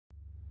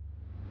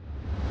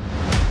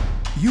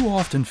You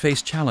often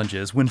face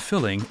challenges when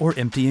filling or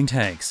emptying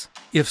tanks.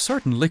 If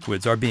certain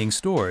liquids are being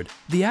stored,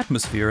 the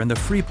atmosphere in the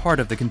free part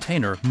of the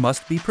container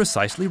must be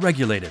precisely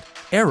regulated.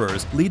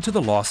 Errors lead to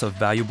the loss of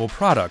valuable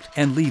product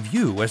and leave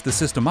you as the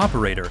system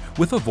operator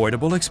with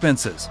avoidable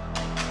expenses.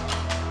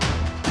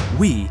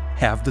 We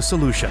have the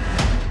solution.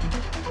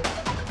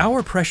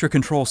 Our pressure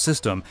control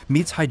system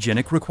meets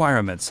hygienic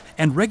requirements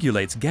and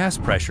regulates gas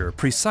pressure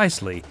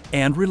precisely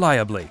and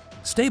reliably.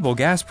 Stable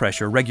gas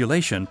pressure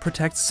regulation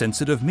protects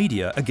sensitive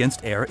media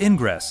against air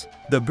ingress.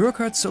 The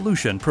Burkhardt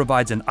solution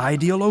provides an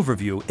ideal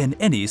overview in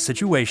any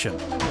situation.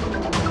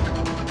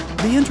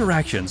 The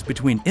interactions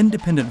between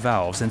independent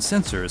valves and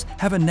sensors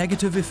have a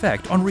negative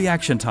effect on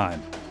reaction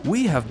time.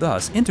 We have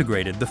thus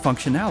integrated the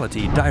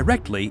functionality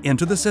directly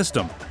into the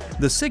system.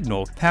 The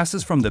signal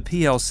passes from the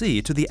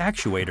PLC to the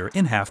actuator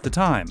in half the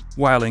time,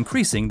 while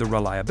increasing the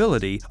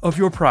reliability of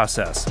your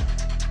process.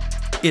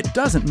 It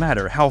doesn't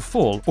matter how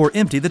full or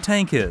empty the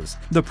tank is.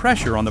 The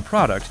pressure on the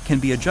product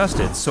can be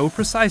adjusted so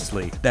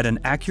precisely that an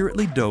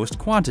accurately dosed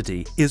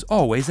quantity is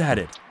always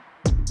added.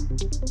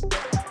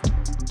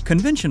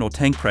 Conventional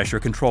tank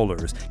pressure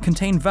controllers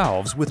contain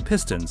valves with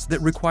pistons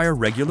that require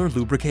regular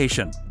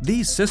lubrication.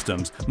 These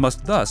systems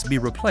must thus be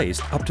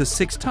replaced up to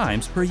 6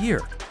 times per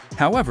year.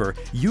 However,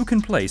 you can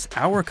place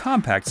our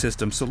compact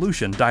system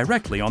solution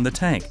directly on the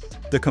tank.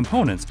 The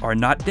components are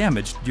not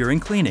damaged during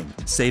cleaning,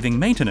 saving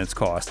maintenance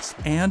costs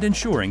and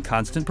ensuring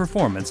constant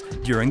performance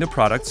during the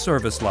product's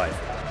service life.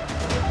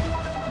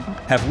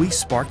 Have we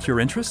sparked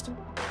your interest?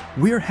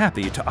 We're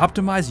happy to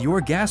optimize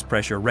your gas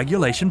pressure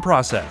regulation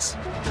process.